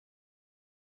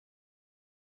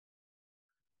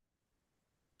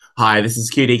Hi, this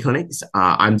is QD Clinics.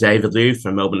 I'm David Liu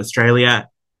from Melbourne, Australia.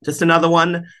 Just another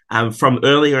one from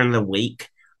earlier in the week.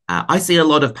 I see a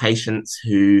lot of patients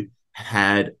who have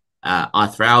had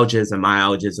arthralgias and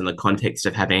myalgias in the context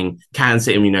of having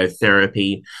cancer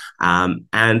immunotherapy.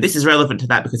 And this is relevant to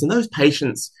that because in those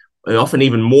patients, we're often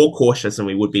even more cautious than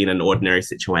we would be in an ordinary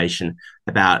situation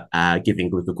about giving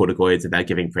glucocorticoids, about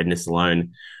giving prednisolone.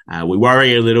 We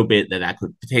worry a little bit that that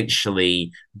could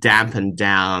potentially dampen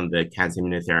down the cancer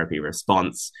immunotherapy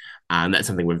response. That's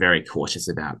something we're very cautious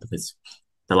about because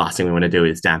the last thing we want to do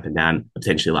is dampen down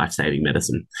potentially life-saving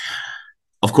medicine.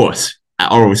 Of course,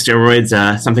 oral steroids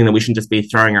are something that we shouldn't just be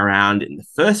throwing around in the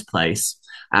first place.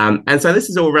 And so this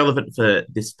is all relevant for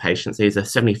this patient. So he's a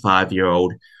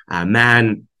 75-year-old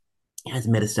man. He has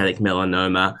metastatic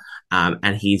melanoma,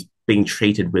 and he's being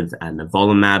treated with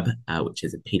nivolumab, which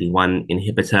is a PD-1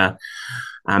 inhibitor.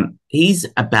 He's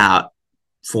about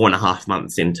 4.5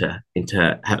 months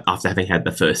after having had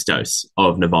the first dose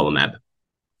of nivolumab,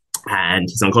 and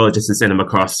his oncologist has sent him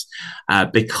across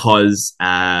because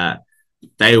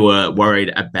they were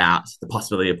worried about the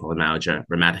possibility of polymyalgia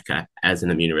rheumatica as an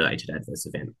immune-related adverse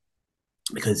event,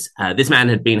 because this man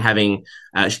had been having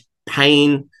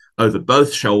pain over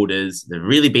both shoulders. They've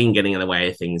really been getting in the way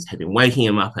of things, had been waking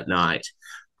him up at night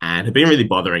and had been really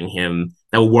bothering him.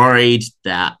 They were worried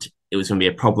that it was going to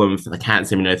be a problem for the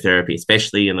cancer immunotherapy,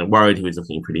 especially, and they're worried he was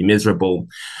looking pretty miserable.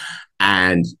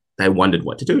 And they wondered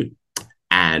what to do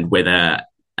and whether,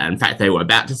 in fact, they were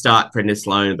about to start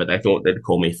prednisolone, but they thought they'd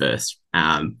call me first.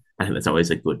 I think that's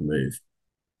always a good move.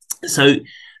 So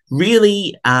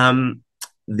really,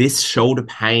 this shoulder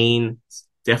pain,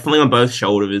 definitely on both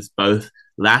shoulders, both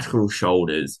lateral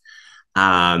shoulders,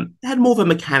 had more of a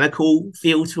mechanical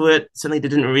feel to it. Certainly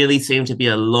didn't really seem to be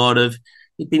a lot of,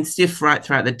 he'd been stiff right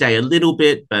throughout the day a little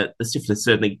bit, but the stiffness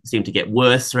certainly seemed to get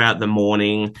worse throughout the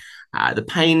morning. The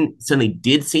pain certainly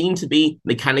did seem to be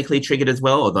mechanically triggered as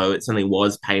well, although it certainly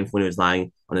was painful when he was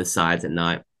lying on his sides at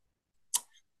night.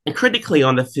 And critically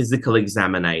on the physical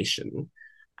examination,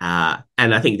 and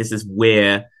I think this is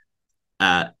where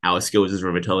our skills as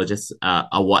rheumatologists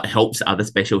are what helps other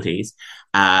specialties.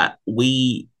 For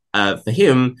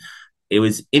him, it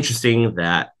was interesting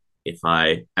that if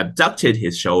I abducted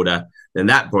his shoulder, then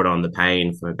that brought on the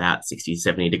pain from about 60,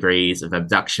 70 degrees of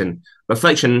abduction. But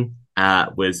flexion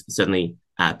was certainly,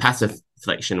 passive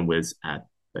flexion was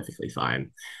perfectly fine.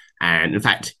 And in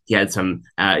fact, he had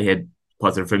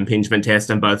positive impingement tests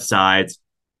on both sides.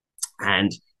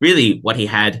 And really what he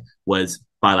had was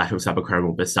bilateral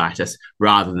subacromial bursitis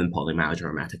rather than polymyalgia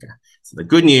rheumatica. So the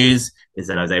good news is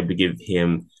that I was able to give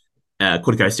him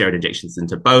corticosteroid injections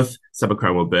into both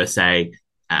subacromial bursae,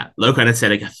 local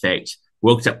anesthetic effect,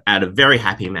 woke up out a very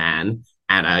happy man,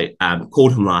 and I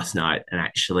called him last night, and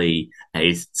actually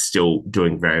he's still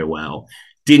doing very well.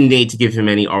 Didn't need to give him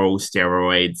any oral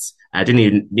steroids, didn't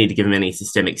even need to give him any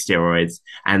systemic steroids,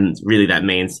 and really that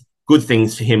means good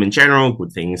things for him in general,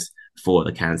 good things for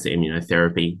the cancer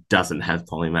immunotherapy, doesn't have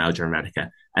polymyalgia rheumatica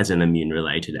as an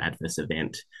immune-related adverse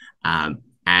event,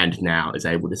 and now is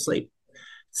able to sleep.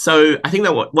 So I think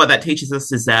that what that teaches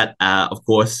us is that, of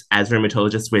course, as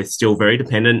rheumatologists, we're still very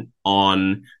dependent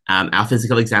on our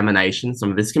physical examination.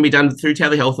 Some of this can be done through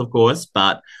telehealth, of course,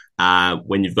 but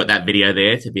when you've got that video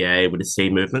there to be able to see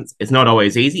movements, it's not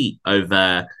always easy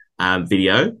over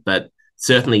video, but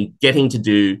certainly getting to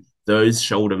do those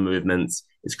shoulder movements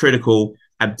is critical.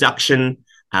 Abduction.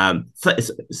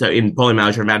 So in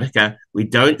polymyalgia rheumatica, we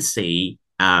don't see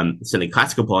certainly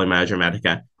classical polymyalgia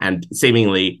rheumatica and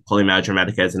seemingly polymyalgia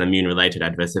rheumatica as an immune-related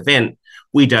adverse event.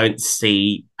 We don't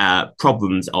see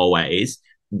problems always.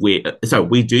 So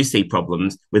we do see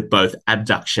problems with both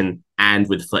abduction and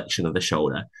with flexion of the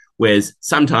shoulder. Whereas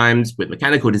sometimes with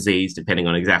mechanical disease, depending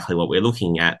on exactly what we're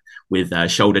looking at, with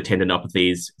shoulder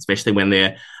tendinopathies, especially when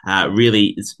they're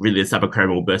it's really the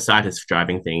subacromial bursitis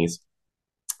driving things,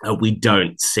 we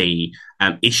don't see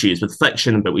issues with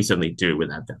flexion, but we certainly do with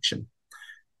abduction.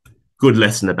 Good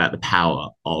lesson about the power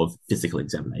of physical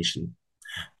examination.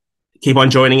 Keep on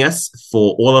joining us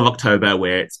for all of October,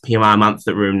 where it's PMR month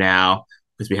at Room Now,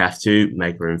 because we have to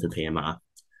make room for PMR.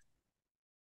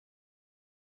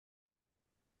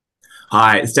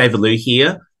 Hi, it's David Liu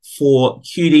here for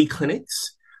QD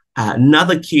Clinics.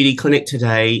 Another QD clinic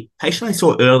today, patient I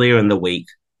saw earlier in the week.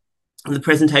 The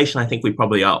presentation I think we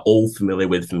probably are all familiar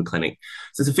with from the clinic.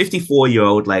 So it's a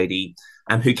 54-year-old lady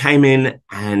who came in,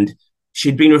 and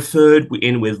she'd been referred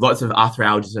in with lots of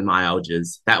arthralgias and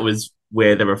myalgias. That was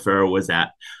where the referral was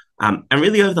at. And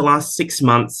really over the last 6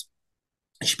 months,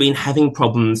 she'd been having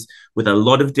problems with a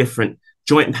lot of different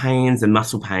joint pains and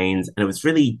muscle pains, and it was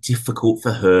really difficult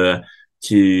for her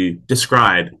to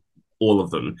describe all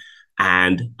of them.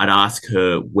 And I'd ask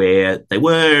her where they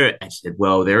were, and she said,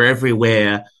 well, they're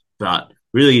everywhere, but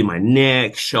really my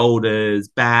neck, shoulders,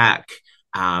 back,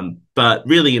 but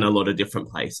really in a lot of different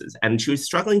places. And she was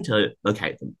struggling to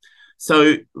locate them.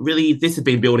 So really, this had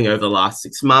been building over the last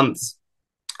 6 months,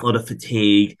 a lot of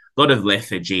fatigue, a lot of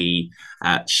lethargy.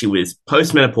 She was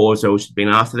postmenopausal. She'd been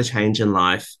after the change in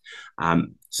life.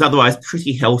 So otherwise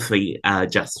pretty healthy,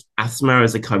 just asthma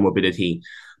as a comorbidity.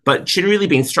 But she'd really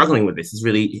been struggling with this. It's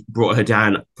really brought her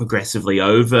down progressively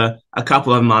over a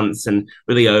couple of months, and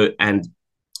really, and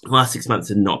the last 6 months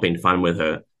had not been fun with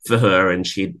her for her, and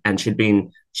she'd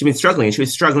been struggling, and she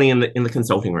was struggling in the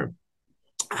consulting room.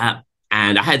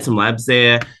 And I had some labs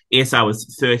there. ESR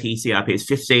was 30, CRP is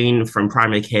 15 from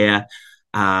primary care.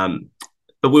 But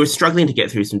we were struggling to get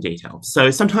through some detail.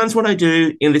 So sometimes what I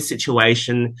do in this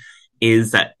situation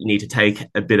is that you need to take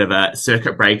a bit of a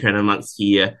circuit breaker in amongst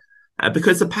here,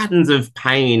 because the patterns of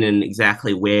pain and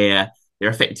exactly where they're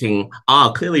affecting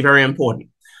are clearly very important.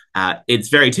 It's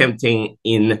very tempting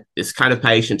in this kind of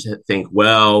patient to think,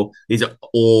 well, these are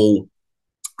all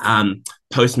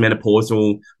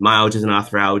postmenopausal myalgias and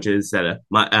arthralgias that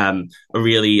are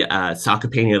really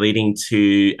sarcopenia leading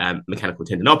to mechanical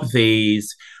tendinopathies,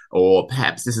 or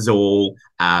perhaps this is all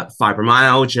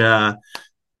fibromyalgia,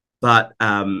 but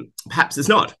perhaps it's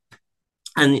not.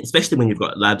 And especially when you've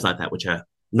got labs like that, which are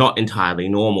not entirely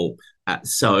normal.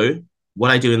 So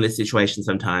what I do in this situation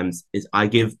sometimes is I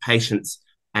give patients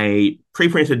a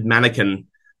pre-printed mannequin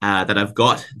that I've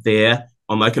got there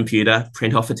on my computer,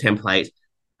 print off a template,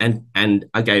 and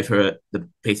I gave her the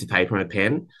piece of paper and a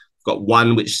pen. I've got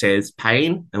one which says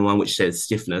pain and one which says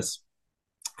stiffness.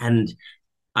 And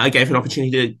I gave her an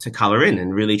opportunity to color in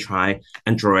and really try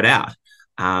and draw it out.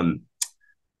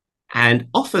 And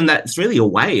often that's really a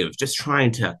way of just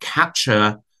trying to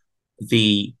capture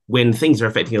when things are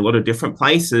affecting a lot of different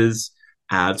places,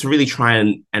 to really try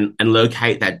and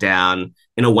locate that down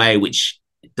in a way which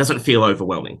doesn't feel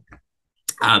overwhelming.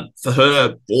 For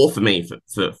her or for me,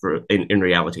 in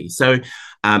reality. So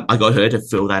I got her to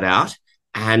fill that out,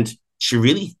 and she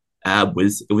really it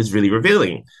was really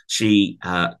revealing. She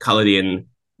colored in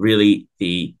really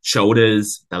the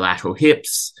shoulders, the lateral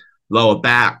hips, lower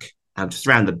back, just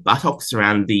around the buttocks,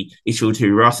 around the ischial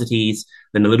tuberosities,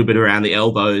 then a little bit around the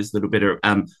elbows, a little bit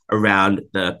around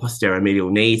the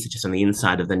posteromedial knee, so just on the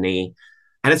inside of the knee.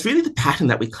 And it's really the pattern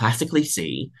that we classically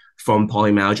see from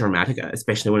polymyalgia rheumatica,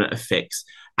 especially when it affects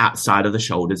outside of the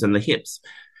shoulders and the hips.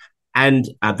 And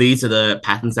these are the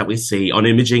patterns that we see on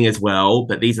imaging as well,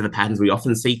 but these are the patterns we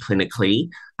often see clinically.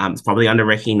 It's probably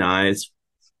under-recognized,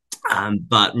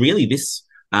 but really this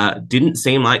didn't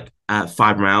seem like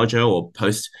fibromyalgia or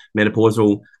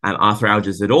postmenopausal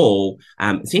arthralgias at all.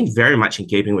 It seemed very much in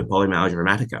keeping with polymyalgia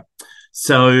rheumatica.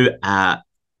 So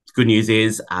good news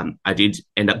is I did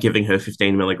end up giving her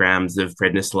 15 milligrams of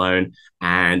prednisolone,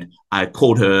 and I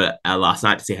called her last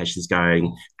night to see how she's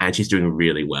going, and she's doing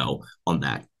really well on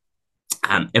that.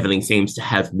 Everything seems to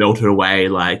have melted away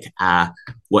like,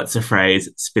 what's the phrase,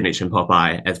 spinach and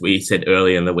Popeye, as we said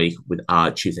earlier in the week with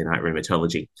our Tuesday night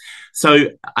rheumatology. So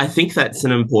I think that's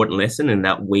an important lesson, in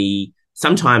that we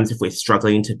sometimes, if we're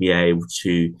struggling to be able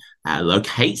to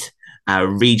locate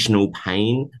regional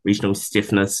pain, regional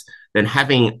stiffness, then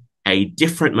having a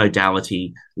different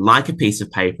modality like a piece of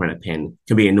paper and a pen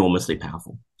can be enormously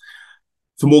powerful.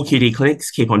 For more QD clinics,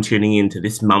 keep on tuning in to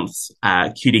this month's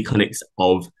QD clinics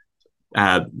of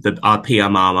our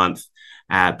PMR month,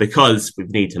 because we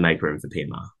need to make room for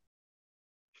PMR.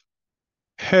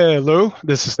 Hello,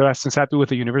 this is Sebastian Sapi with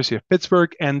the University of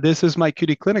Pittsburgh, and this is my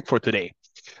QD clinic for today.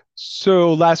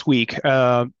 So last week,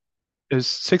 a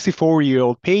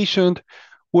 64-year-old patient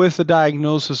with a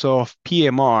diagnosis of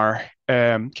PMR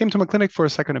came to my clinic for a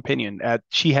second opinion.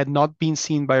 She had not been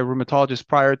seen by a rheumatologist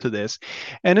prior to this.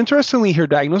 And interestingly, her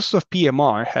diagnosis of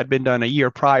PMR had been done a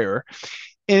year prior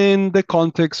in the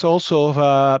context also of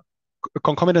a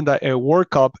concomitant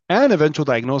workup and eventual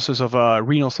diagnosis of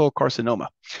renal cell carcinoma.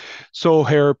 So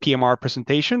her PMR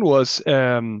presentation was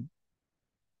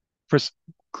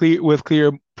with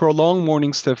clear prolonged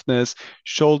morning stiffness,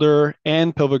 shoulder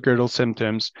and pelvic girdle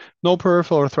symptoms, no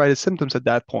peripheral arthritis symptoms at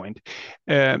that point,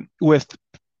 with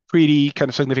pretty kind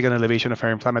of significant elevation of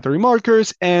her inflammatory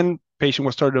markers, and patient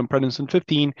was started on prednisone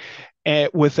 15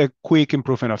 with a quick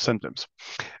improvement of symptoms.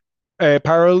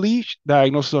 Parallelly,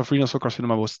 diagnosis of renal cell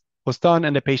carcinoma was done,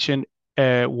 and the patient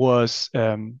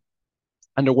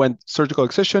underwent surgical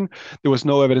excision. There was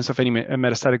no evidence of any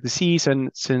metastatic disease,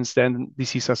 and since then,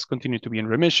 disease has continued to be in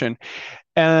remission.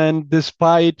 And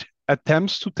despite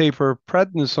attempts to taper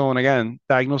prednisone, again,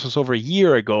 diagnosis over a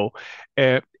year ago,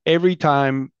 every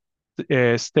time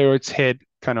steroids hit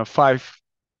kind of 5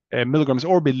 milligrams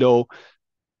or below,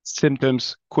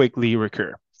 symptoms quickly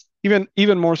recur.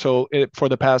 Even more so for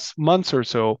the past months or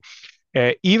so,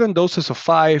 even doses of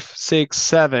 5, 6,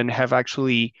 7 have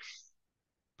actually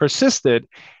persisted.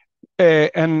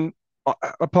 And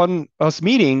upon us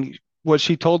meeting, what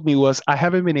she told me was, I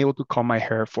haven't been able to comb my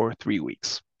hair for 3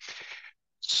 weeks.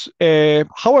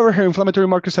 However, her inflammatory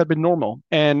markers have been normal,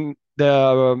 and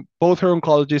both her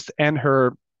oncologist and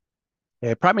her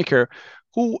primary care,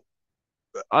 who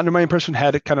under my impression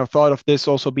had kind of thought of this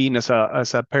also being as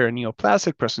a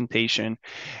perineoplastic presentation,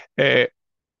 uh,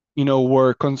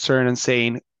 were concerned and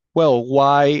saying, well,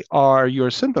 why are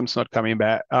your symptoms not coming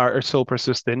back, are so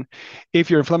persistent if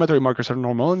your inflammatory markers are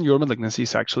normal and your malignancy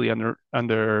is actually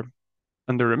under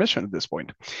remission at this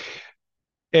point?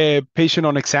 A patient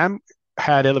on exam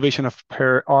had elevation of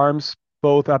her arms,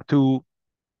 both up to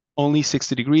only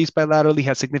 60 degrees bilaterally,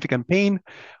 had significant pain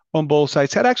on both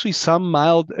sides, had actually some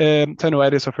mild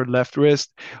tendonitis of her left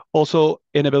wrist, also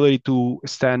inability to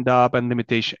stand up and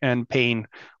limitation and pain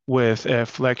with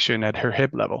flexion at her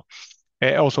hip level,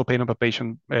 also pain of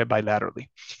palpation bilaterally.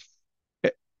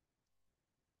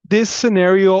 This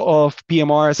scenario of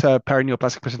PMR as a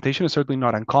paraneoplastic presentation is certainly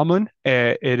not uncommon.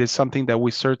 It is something that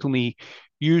we certainly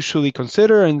usually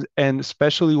consider, and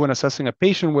especially when assessing a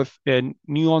patient with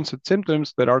new onset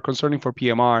symptoms that are concerning for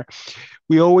PMR,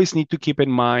 we always need to keep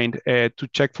in mind to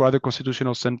check for other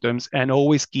constitutional symptoms and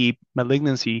always keep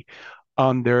malignancy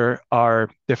under our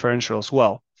differential as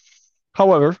well.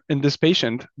 However, in this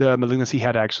patient, the malignancy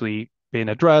had actually been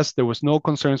addressed. There was no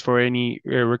concerns for any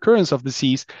recurrence of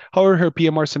disease. However, her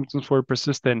PMR symptoms were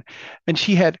persistent, and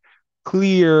she had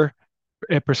clear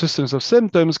persistence of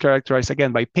symptoms characterized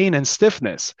again by pain and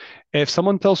stiffness. If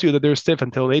someone tells you that they're stiff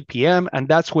until 8 p.m., and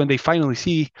that's when they finally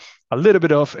see a little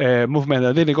bit of movement,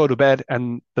 and then they go to bed,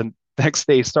 and the next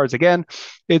day starts again,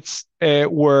 it's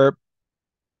where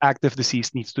active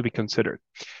disease needs to be considered.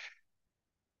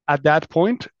 At that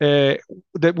point,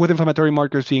 with inflammatory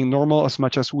markers being normal, as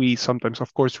much as we sometimes,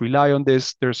 of course, rely on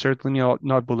this, they're certainly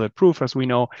not bulletproof, as we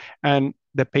know, and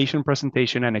the patient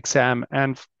presentation and exam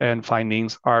and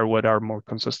findings are what are more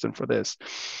consistent for this.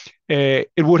 It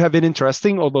would have been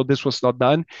interesting, although this was not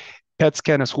done, PET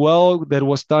scan as well, that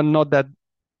was done, not that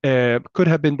could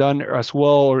have been done as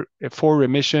well or for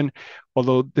remission,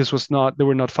 although there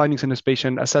were not findings in this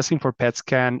patient, assessing for PET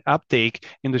scan uptake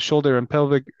in the shoulder and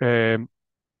pelvic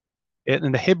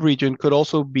in the hip region could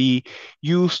also be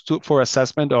used for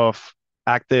assessment of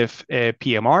active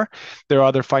PMR. There are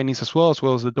other findings as well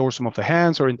as the dorsum of the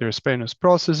hands or interspinous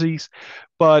processes,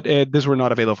 but these were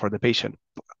not available for the patient.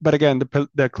 But again,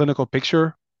 the clinical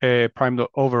picture primed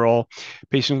overall.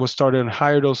 Patient was started on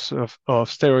higher dose of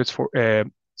steroids for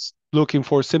looking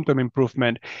for symptom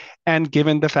improvement, and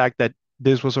given the fact that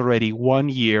this was already 1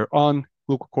 year on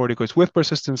glucocorticoids with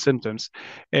persistent symptoms,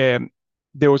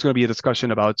 there was going to be a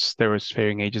discussion about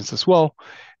steroid-sparing agents as well,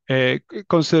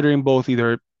 considering both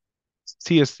either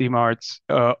CST-MARTs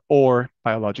or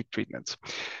biologic treatments.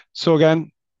 So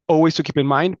again, always to keep in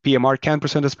mind, PMR can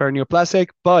present as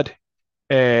paraneoplastic, but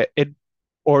it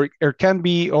can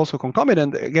be also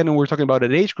concomitant. Again, we're talking about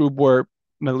an age group where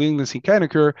malignancy can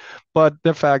occur, but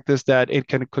the fact is that it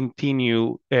can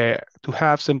continue to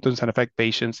have symptoms and affect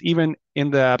patients even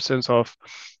in the absence of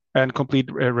and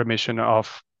complete remission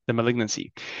of the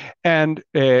malignancy. And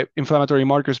inflammatory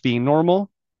markers being normal,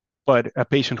 but a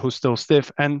patient who's still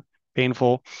stiff and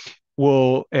painful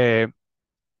will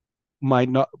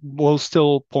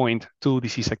still point to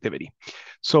disease activity.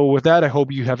 So with that, I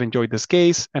hope you have enjoyed this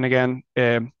case. And again,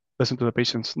 listen to the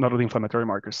patients, not only inflammatory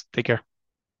markers. Take care.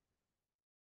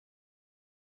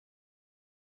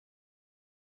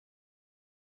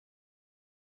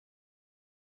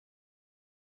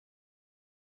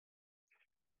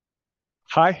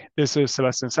 Hi, this is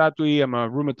Sebastian Satwi. I'm a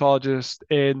rheumatologist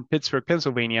in Pittsburgh,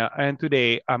 Pennsylvania, and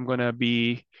today you're gonna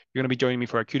be joining me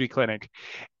for a QD clinic.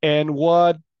 And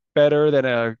what better than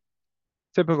a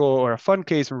typical or a fun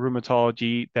case in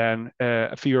rheumatology than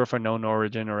a fever of unknown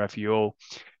origin or FUO?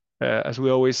 As we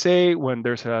always say, when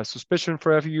there's a suspicion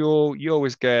for FUO, you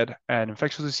always get an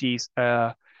infectious disease,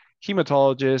 a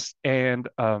hematologist, and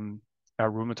a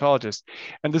rheumatologist.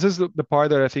 And this is the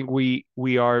part that I think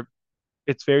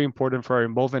it's very important for our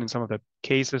involvement in some of the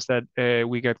cases that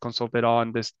we get consulted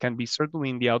on. This can be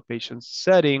certainly in the outpatient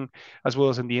setting as well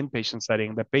as in the inpatient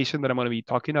setting. The patient that I'm going to be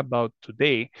talking about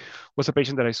today was a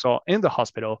patient that I saw in the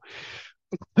hospital,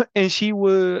 and she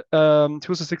was a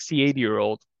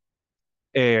 68-year-old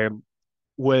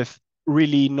with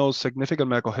really no significant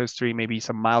medical history, maybe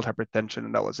some mild hypertension,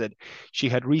 and that was it. She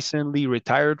had recently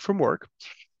retired from work,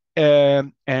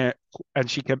 and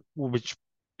she kept, which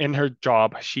in her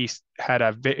job she had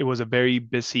it was a very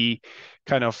busy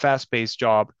kind of fast-paced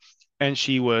job, and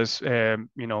she was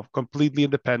completely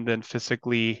independent,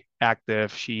 physically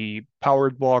active. She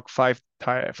powered walk 5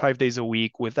 days a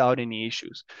week without any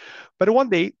issues. But one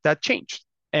day that changed,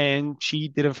 and she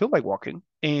didn't feel like walking,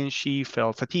 and she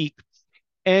felt fatigued,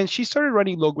 and she started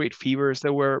running low-grade fevers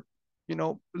that were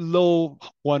low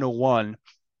 101,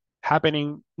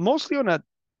 happening mostly on a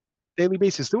daily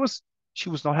basis. She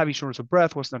was not having shortness of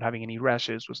breath, was not having any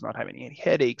rashes, was not having any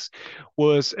headaches,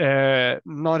 was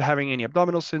not having any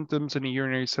abdominal symptoms, any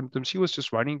urinary symptoms. She was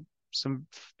just running some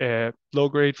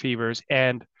low-grade fevers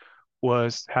and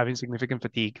was having significant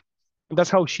fatigue. And that's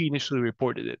how she initially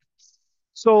reported it.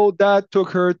 So that took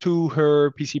her to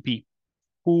her PCP,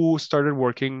 who started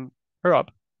working her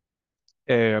up.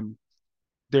 Um,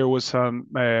 there was some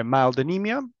mild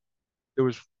anemia. There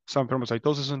was some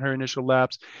thrombocytosis in her initial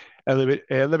labs,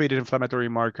 elevated inflammatory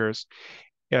markers.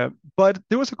 But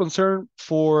there was a concern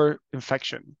for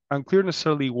infection. Unclear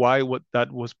necessarily why what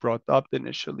that was brought up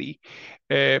initially.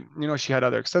 She had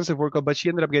other extensive workup, but she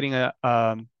ended up getting a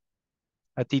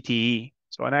TTE,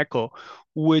 so an echo,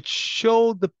 which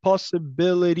showed the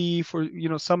possibility for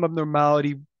some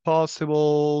abnormality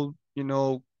possible,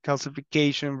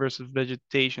 calcification versus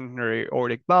vegetation in her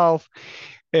aortic valve,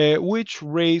 which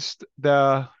raised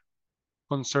the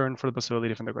concern for the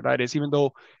possibility of endocarditis, even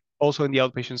though also in the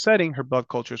outpatient setting, her blood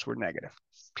cultures were negative.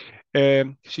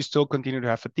 She still continued to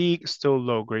have fatigue, still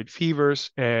low-grade fevers.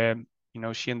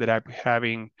 She ended up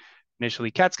having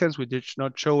initially CAT scans, which did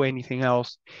not show anything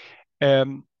else.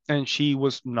 And she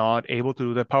was not able to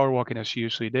do the power walking as she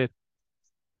usually did.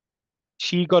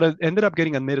 She ended up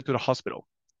getting admitted to the hospital.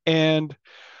 And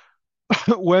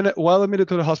while admitted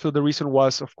to the hospital, the reason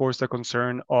was, of course, the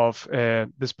concern of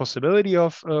this possibility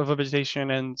of a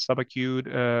vegetation and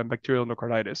subacute bacterial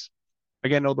endocarditis.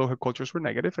 Again, although her cultures were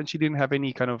negative and she didn't have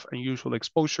any kind of unusual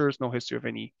exposures, no history of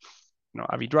any,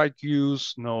 IV drug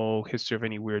use, no history of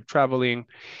any weird traveling,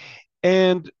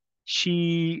 and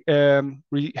she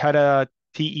had a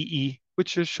TEE,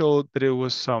 which just showed that it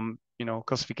was some,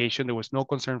 calcification. There was no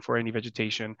concern for any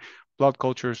vegetation. Blood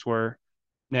cultures were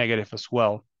negative as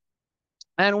well.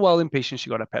 And while inpatient, she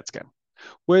got a PET scan,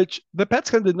 which the PET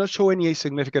scan did not show any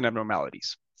significant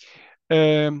abnormalities.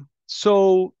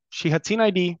 So she had seen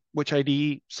ID, which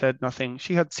ID said nothing.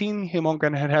 She had seen hemonc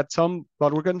and had some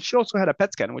blood work, and she also had a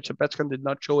PET scan, which the PET scan did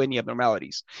not show any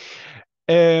abnormalities.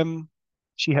 Um,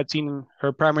 she had seen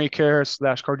her primary care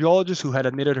slash cardiologist, who had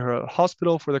admitted her to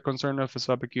hospital for the concern of a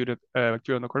subacute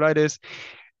bacterial endocarditis.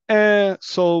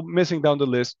 So missing down the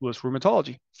list was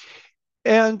rheumatology.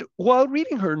 And while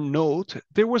reading her note,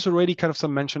 there was already kind of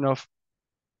some mention of,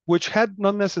 which had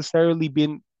not necessarily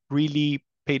been really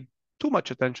paid too much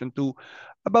attention to,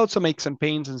 about some aches and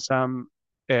pains and some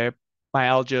uh,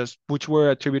 myalgias, which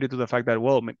were attributed to the fact that,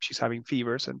 well, maybe she's having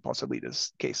fevers and possibly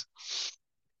this case.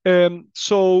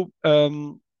 So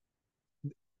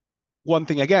one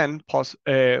thing again,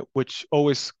 which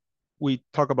always we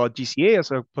talk about GCA as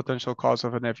a potential cause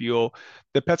of an FUO,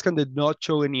 the PET scan did not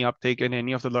show any uptake in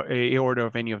any of the aorta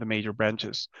of any of the major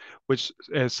branches, which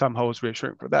somehow is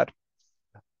reassuring for that.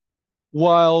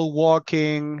 While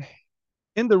walking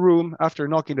in the room after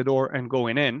knocking the door and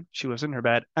going in, she was in her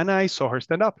bed, and I saw her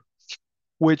stand up,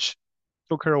 which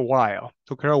took her a while,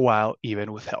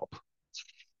 even with help.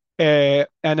 And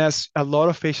as a lot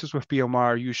of patients with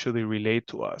PMR usually relate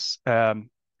to us,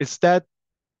 it's that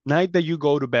night that you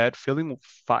go to bed feeling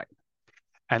fine,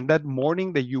 and that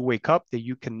morning that you wake up that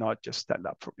you cannot just stand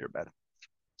up from your bed.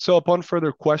 So upon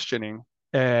further questioning,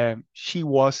 she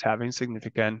was having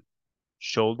significant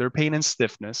shoulder pain and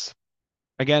stiffness.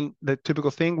 Again, the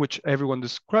typical thing which everyone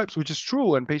describes, which is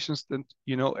true, and patients,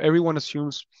 everyone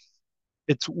assumes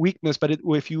it's weakness, but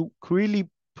if you really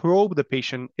probe the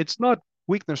patient, it's not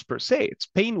weakness per se. It's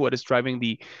pain what is driving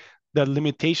the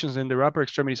limitations in their upper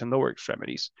extremities and lower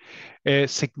extremities.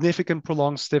 Significant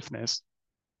prolonged stiffness.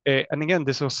 And again,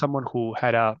 this was someone who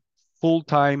had a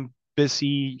full-time,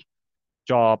 busy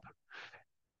job,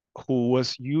 who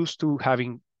was used to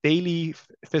having daily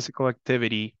physical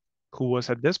activity, who was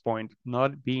at this point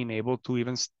not being able to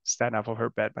even stand up of her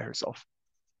bed by herself.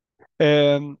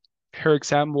 And her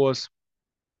exam was,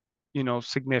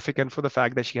 significant for the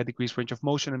fact that she had decreased range of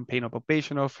motion and pain of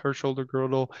palpation of her shoulder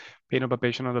girdle, pain of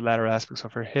palpation on the lateral aspects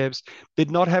of her hips, did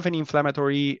not have any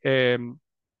inflammatory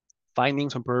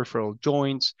findings on peripheral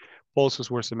joints,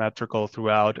 pulses were symmetrical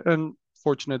throughout, and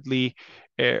fortunately,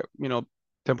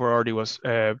 temporal artery was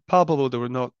palpable. There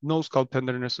were no scalp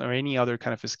tenderness or any other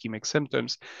kind of ischemic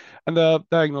symptoms, and the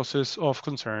diagnosis of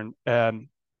concern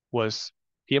was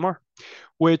PMR,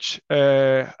 which,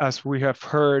 as we have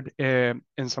heard in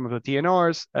some of the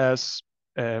TNRs, as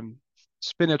um,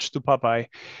 spinach to Popeye,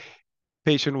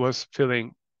 patient was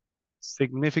feeling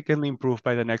significantly improved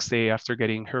by the next day after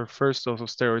getting her first dose of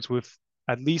steroids with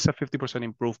at least a 50%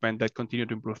 improvement that continued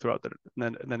to improve throughout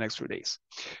the next 3 days.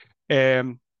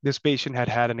 This patient had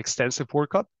had an extensive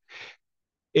workup.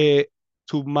 Uh,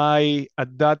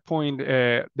 at that point,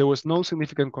 there was no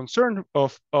significant concern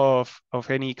of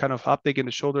any kind of uptake in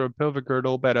the shoulder or pelvic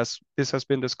girdle, but as this has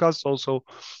been discussed also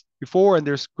before, and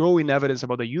there's growing evidence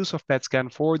about the use of PET scan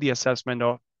for the assessment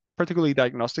of, particularly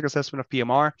diagnostic assessment of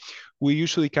PMR. We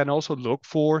usually can also look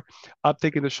for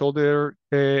uptake in the shoulder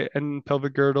and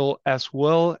pelvic girdle, as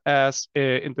well as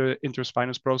in the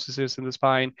interspinous processes in the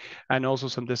spine, and also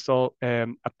some distal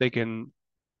uptake in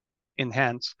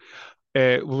hands.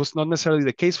 It was not necessarily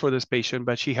the case for this patient,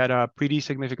 but she had a pretty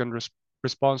significant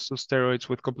response to steroids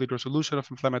with complete resolution of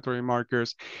inflammatory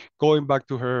markers, going back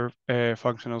to her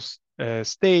functional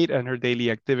state and her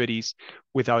daily activities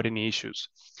without any issues.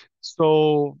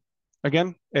 So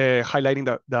again, highlighting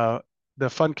the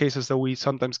fun cases that we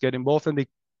sometimes get involved in, the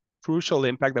crucial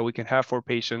impact that we can have for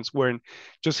patients, where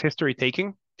just history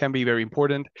taking can be very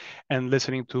important, and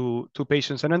listening to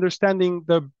patients and understanding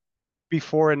the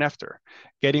before and after,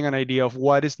 getting an idea of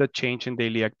what is the change in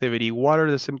daily activity, what are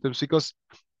the symptoms, because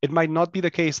it might not be the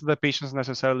case that the patients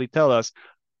necessarily tell us,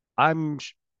 I'm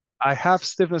I have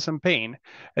stiffness and pain.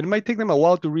 And it might take them a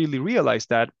while to really realize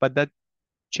that, but that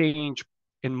change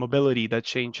in mobility, that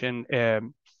change in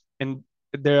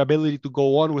their ability to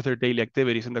go on with their daily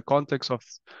activities in the context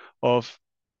of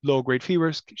low-grade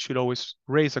fevers should always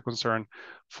raise a concern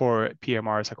for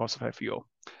PMR as a cause of FEO.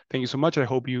 Thank you so much. I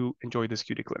hope you enjoyed this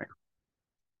QD clinic.